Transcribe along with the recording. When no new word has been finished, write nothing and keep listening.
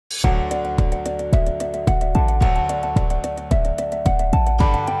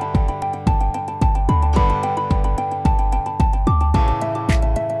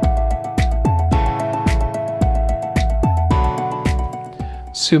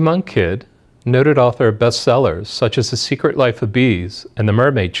Sue Monk Kidd, noted author of bestsellers such as The Secret Life of Bees and The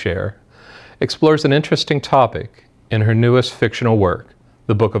Mermaid Chair, explores an interesting topic in her newest fictional work,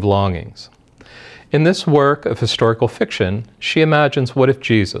 The Book of Longings. In this work of historical fiction, she imagines what if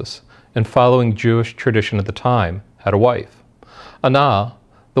Jesus, in following Jewish tradition at the time, had a wife. Anna,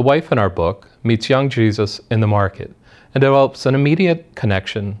 the wife in our book, meets young Jesus in the market and develops an immediate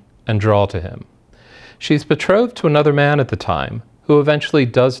connection and draw to him. She's betrothed to another man at the time, who eventually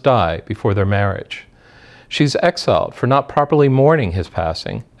does die before their marriage. She's exiled for not properly mourning his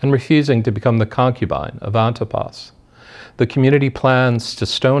passing and refusing to become the concubine of Antipas. The community plans to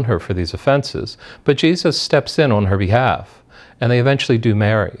stone her for these offenses, but Jesus steps in on her behalf, and they eventually do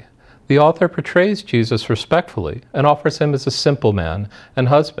marry. The author portrays Jesus respectfully and offers him as a simple man and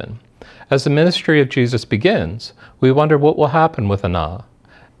husband. As the ministry of Jesus begins, we wonder what will happen with Anna,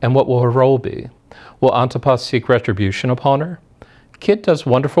 and what will her role be. Will Antipas seek retribution upon her? Kidd does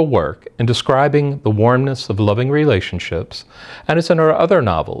wonderful work in describing the warmness of loving relationships, and as in her other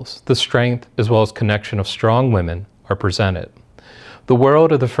novels, the strength as well as connection of strong women are presented. The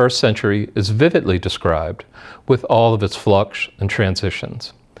world of the first century is vividly described with all of its flux and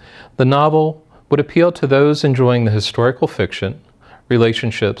transitions. The novel would appeal to those enjoying the historical fiction,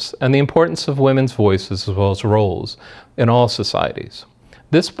 relationships, and the importance of women's voices as well as roles in all societies.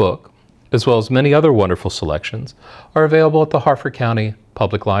 This book, as well as many other wonderful selections, are available at the Harford County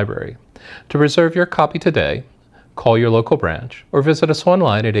Public Library. To reserve your copy today, call your local branch or visit us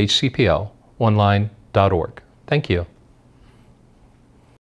online at hcplonline.org. Thank you.